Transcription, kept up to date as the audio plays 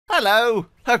Hello!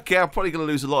 Okay, I'm probably going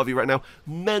to lose a lot of you right now.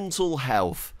 Mental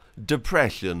health,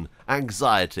 depression,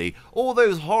 anxiety, all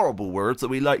those horrible words that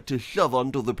we like to shove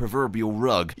under the proverbial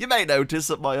rug. You may notice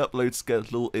that my upload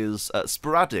schedule is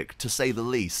sporadic, to say the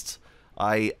least.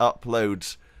 I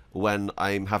upload when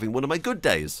I'm having one of my good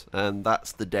days, and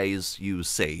that's the days you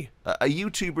see. A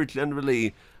YouTuber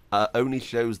generally only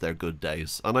shows their good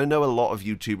days, and I know a lot of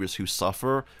YouTubers who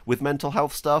suffer with mental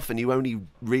health stuff, and you only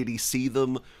really see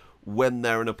them when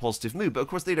they're in a positive mood, but of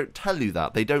course they don't tell you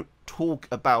that. They don't talk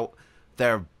about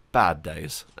their bad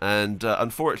days, and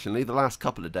unfortunately the last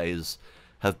couple of days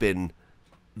have been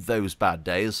those bad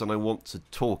days, and I want to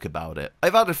talk about it.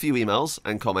 I've had a few emails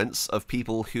and comments of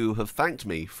people who have thanked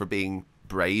me for being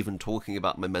brave and talking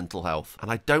about my mental health, and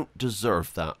I don't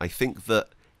deserve that. I think that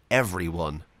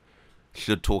everyone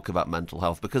should talk about mental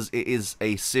health because it is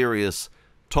a serious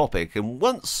topic, and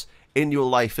once in your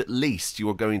life at least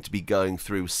you're going to be going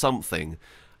through something,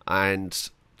 and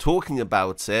talking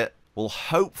about it will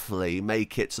hopefully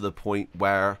make it to the point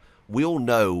where we all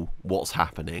know what's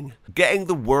happening. Getting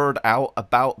the word out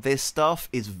about this stuff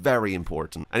is very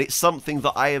important, and it's something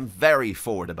that I am very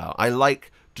forward about. I like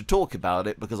to talk about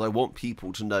it because I want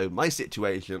people to know my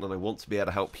situation, and I want to be able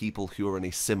to help people who are in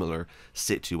a similar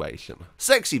situation.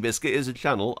 Sexy Biscuit is a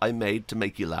channel I made to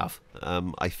make you laugh.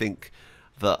 I think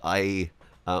that I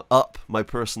up my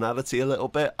personality a little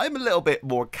bit. I'm a little bit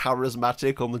more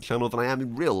charismatic on the channel than I am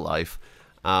in real life,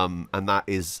 and that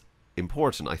is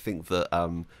important. I think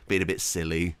that being a bit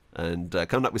silly and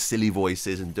coming up with silly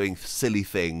voices and doing silly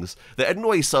things that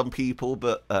annoy some people,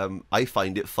 but I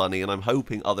find it funny, and I'm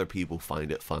hoping other people find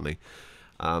it funny.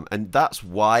 And that's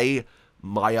why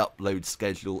my upload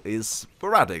schedule is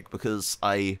sporadic, because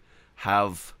I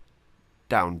have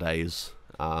down days,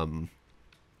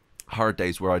 hard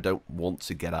days where I don't want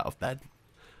to get out of bed.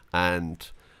 And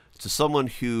to someone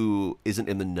who isn't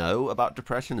in the know about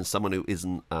depression, and someone who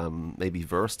isn't maybe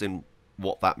versed in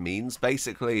what that means,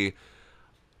 basically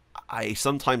I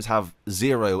sometimes have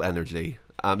zero energy.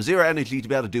 Zero energy to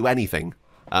be able to do anything.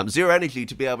 Zero energy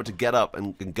to be able to get up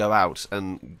and go out.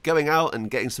 And going out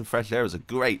and getting some fresh air is a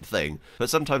great thing, but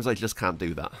sometimes I just can't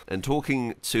do that. And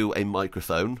talking to a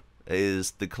microphone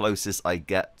is the closest I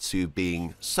get to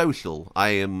being social. I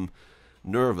am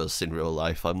nervous in real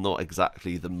life. I'm not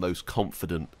exactly the most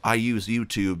confident. I use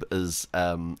YouTube as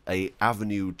a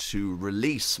avenue to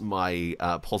release my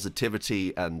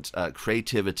positivity and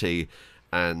creativity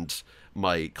and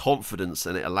my confidence,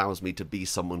 and it allows me to be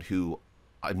someone who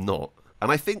I'm not.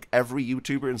 And I think every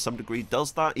YouTuber in some degree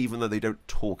does that, even though they don't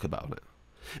talk about it.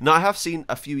 Now, I have seen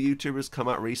a few YouTubers come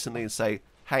out recently and say,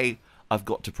 hey, I've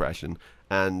got depression,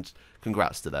 and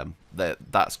congrats to them.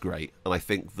 That's great, and I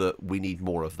think that we need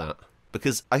more of that.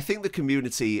 Because I think the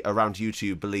community around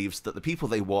YouTube believes that the people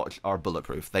they watch are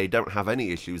bulletproof. They don't have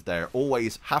any issues. They're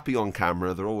always happy on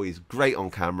camera. They're always great on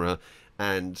camera.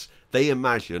 And they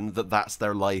imagine that that's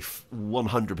their life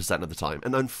 100% of the time.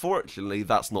 And unfortunately,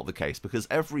 that's not the case, because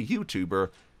every YouTuber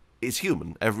is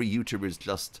human. Every YouTuber is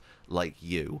just like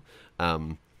you.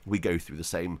 We go through the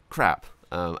same crap.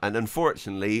 And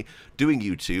unfortunately, doing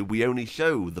YouTube, we only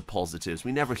show the positives.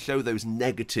 We never show those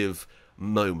negative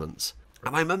moments.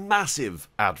 And I'm a massive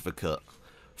advocate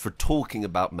for talking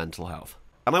about mental health.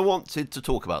 And I wanted to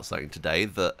talk about something today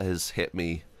that has hit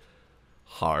me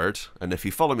hard. And if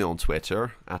you follow me on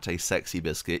Twitter,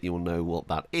 @asexybiscuit, you'll know what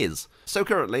that is. So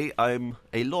currently, I'm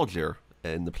a lodger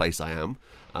in the place I am.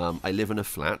 I live in a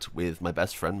flat with my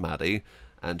best friend Maddie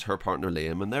and her partner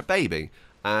Liam and their baby.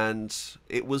 And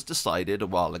it was decided a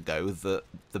while ago that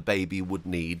the baby would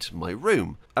need my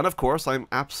room. And of course, I'm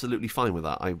absolutely fine with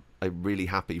that. I'm really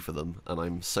happy for them, and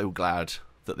I'm so glad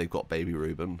that they've got baby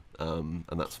Reuben, and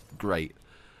that's great.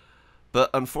 But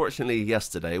unfortunately,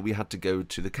 yesterday we had to go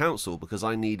to the council because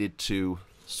I needed to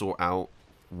sort out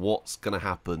what's going to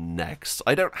happen next.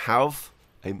 I don't have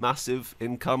a massive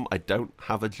income. I don't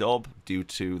have a job due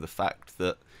to the fact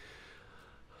that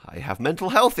I have mental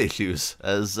health issues,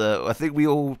 as I think we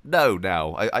all know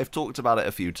now. I've talked about it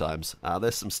a few times.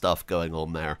 There's some stuff going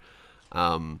on there.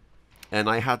 And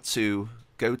I had to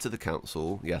go to the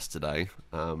council yesterday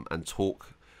and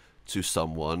talk to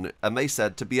someone. And they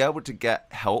said to be able to get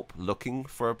help looking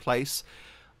for a place,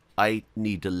 I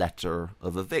need a letter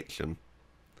of eviction.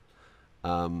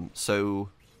 So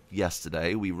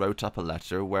yesterday we wrote up a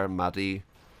letter where Maddie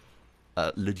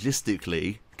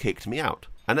logistically kicked me out.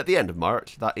 And at the end of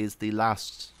March, that is the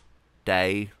last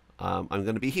day I'm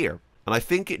going to be here. And I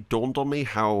think it dawned on me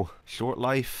how short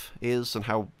life is and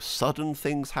how sudden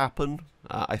things happen.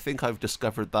 I think I've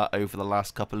discovered that over the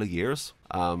last couple of years.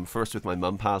 First with my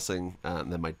mum passing,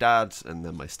 and then my dad, and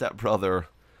then my stepbrother.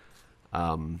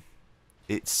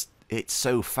 it's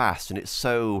so fast and it's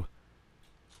so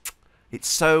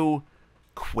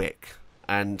quick.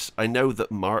 And I know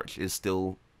that March is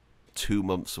still 2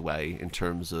 months away in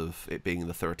terms of it being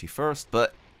the 31st,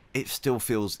 but it still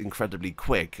feels incredibly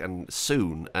quick and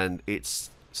soon, and it's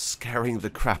scaring the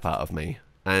crap out of me.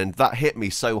 And that hit me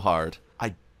so hard.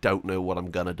 I don't know what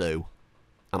I'm gonna do.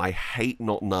 And I hate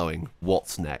not knowing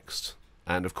what's next.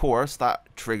 And of course, that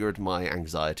triggered my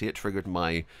anxiety, it triggered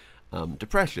my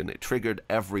depression, it triggered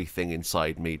everything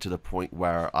inside me to the point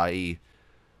where I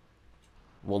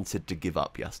wanted to give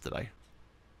up yesterday.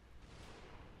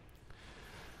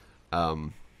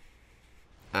 And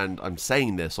I'm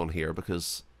saying this on here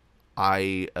because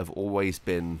I have always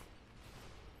been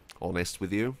honest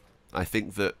with you. I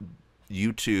think that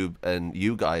YouTube and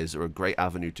you guys are a great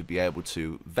avenue to be able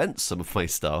to vent some of my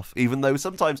stuff, even though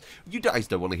sometimes you guys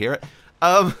don't want to hear it.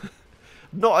 Not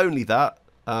only that,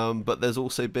 but there's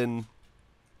also been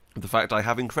the fact I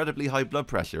have incredibly high blood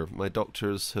pressure. My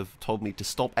doctors have told me to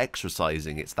stop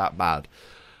exercising. It's that bad.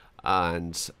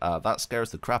 And that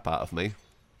scares the crap out of me.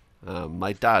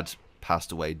 My dad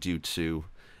passed away due to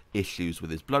issues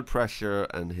with his blood pressure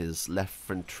and his left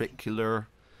ventricular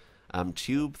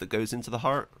tube that goes into the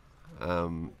heart.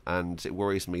 And it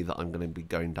worries me that I'm going to be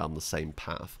going down the same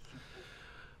path.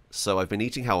 So I've been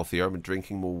eating healthier, I've been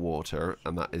drinking more water,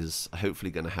 and that is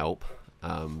hopefully going to help.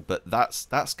 But that's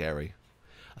scary.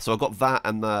 So I got that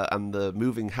and the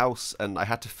moving house, and I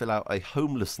had to fill out a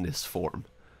homelessness form.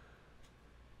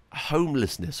 A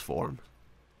homelessness form.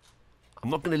 I'm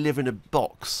not going to live in a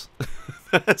box.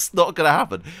 That's not going to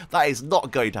happen. That is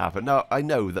not going to happen. Now, I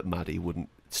know that Maddie wouldn't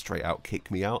straight out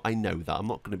kick me out. I know that. I'm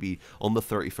not going to be on the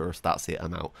 31st, that's it,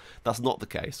 I'm out. That's not the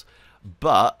case.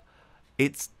 But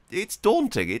it's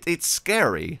daunting. It's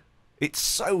scary. It's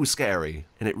so scary.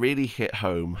 And it really hit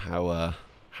home how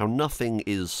nothing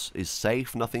is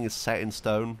safe, nothing is set in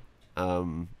stone.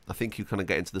 I think you kind of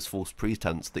get into this false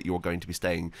pretense that you're going to be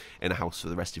staying in a house for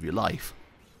the rest of your life.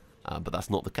 But that's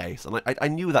not the case. And I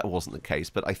knew that wasn't the case,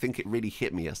 but I think it really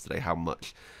hit me yesterday how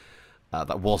much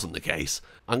that wasn't the case.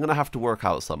 I'm going to have to work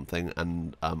out something,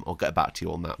 and I'll get back to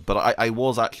you on that. But I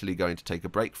was actually going to take a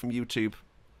break from YouTube,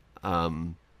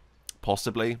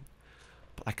 possibly,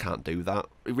 but I can't do that.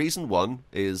 Reason one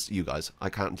is you guys. I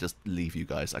can't just leave you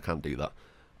guys. I can't do that.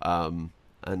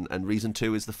 And reason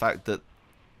two is the fact that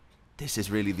this is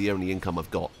really the only income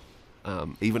I've got.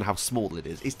 Even how small it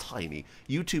is. It's tiny.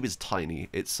 YouTube is tiny.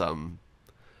 It's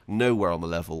nowhere on the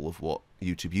level of what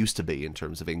YouTube used to be in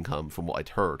terms of income from what I'd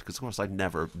heard. Because, of course, I'd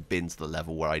never been to the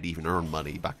level where I'd even earn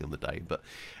money back in the day. But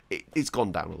it's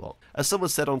gone down a lot. As someone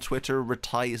said on Twitter,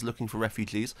 Ratai is looking for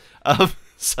refugees.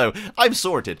 So I'm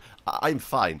sorted. I'm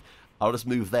fine. I'll just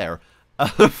move there.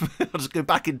 I'll just go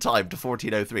back in time to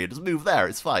 1403 and just move there.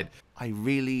 It's fine. I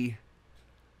really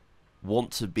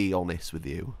want to be honest with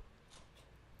you.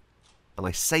 And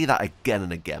I say that again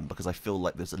and again because I feel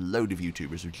like there's a load of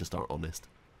YouTubers who just aren't honest.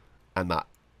 And that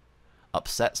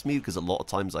upsets me because a lot of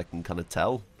times I can kind of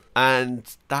tell. And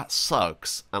that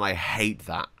sucks. And I hate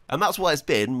that. And that's why it's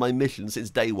been my mission since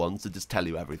day one to just tell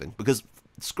you everything. Because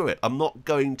screw it, I'm not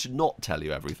going to not tell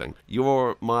you everything.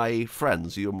 You're my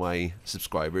friends, you're my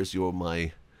subscribers, you're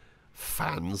my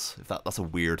fans. If that's a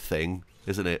weird thing,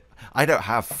 isn't it? I don't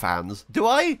have fans. Do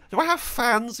I? Do I have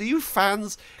fans? Are you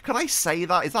fans? Can I say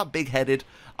that? Is that big-headed?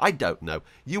 I don't know.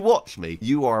 You watch me.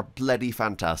 You are bloody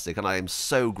fantastic, and I am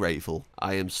so grateful.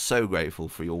 I am so grateful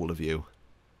for all of you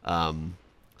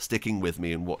sticking with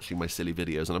me and watching my silly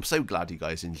videos, and I'm so glad you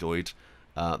guys enjoyed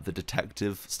the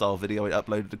detective style video I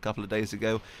uploaded a couple of days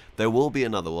ago. There will be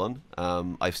another one.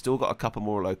 I've still got a couple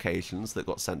more locations that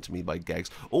got sent to me by Gegs.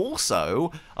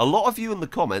 Also, a lot of you in the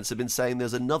comments have been saying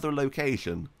there's another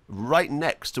location right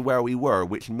next to where we were,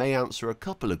 which may answer a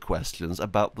couple of questions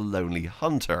about the Lonely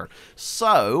Hunter.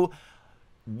 So,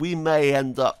 we may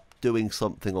end up doing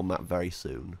something on that very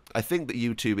soon. I think that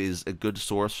YouTube is a good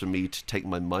source for me to take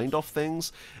my mind off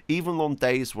things. Even on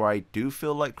days where I do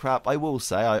feel like crap, I will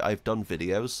say I've done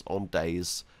videos on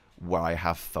days where I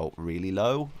have felt really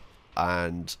low,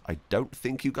 and I don't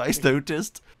think you guys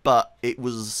noticed, but it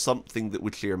was something that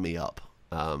would cheer me up.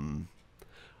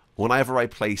 Whenever I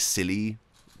play silly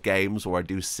games or I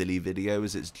do silly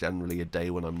videos, it's generally a day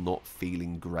when I'm not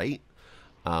feeling great.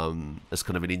 As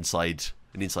kind of an inside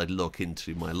look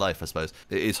into my life, I suppose.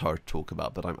 It is hard to talk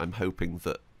about, but I'm hoping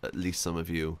that at least some of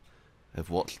you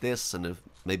have watched this and have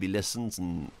maybe listened,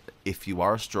 and if you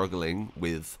are struggling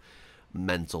with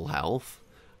mental health,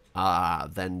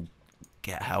 then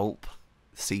get help.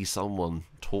 see someone,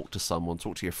 talk to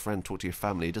your friend, talk to your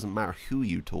family. It doesn't matter who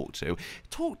you talk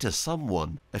to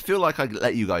someone. I feel like I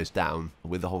let you guys down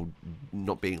with the whole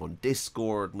not being on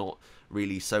Discord, not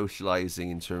really socializing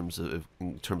in terms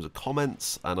of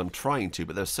comments, and I'm trying to,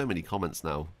 but there's so many comments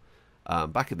now.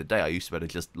 Back in the day, I used to be able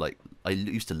to just, like, I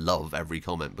used to love every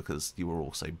comment because you were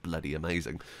all so bloody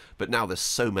amazing. But now there's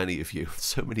so many of you,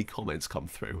 so many comments come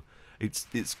through.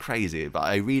 It's crazy, but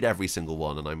I read every single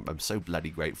one, and I'm so bloody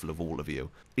grateful of all of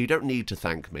you. You don't need to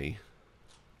thank me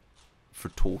for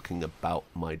talking about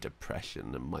my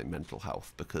depression and my mental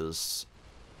health, because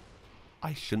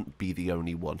I shouldn't be the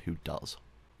only one who does.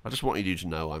 I just want you to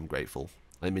know I'm grateful.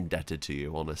 I'm indebted to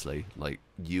you, honestly. Like,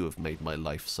 you have made my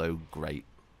life so great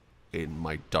in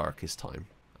my darkest time,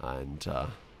 and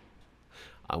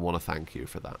I want to thank you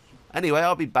for that. Anyway,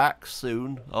 I'll be back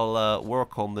soon. I'll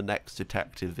work on the next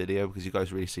detective video because you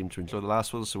guys really seem to enjoy the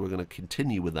last one, so we're going to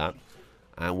continue with that,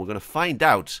 and we're going to find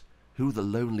out who the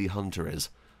lonely hunter is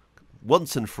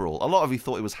once and for all. A lot of you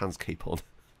thought it was Hans Capon.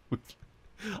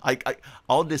 I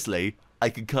honestly, I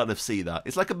can kind of see that.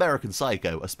 It's like American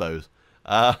Psycho, I suppose.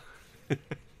 Yeah,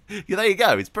 there you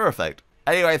go. It's perfect.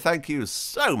 Anyway, thank you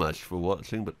so much for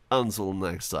watching, but until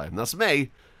next time, that's me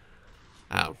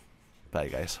out. Bye,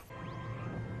 guys.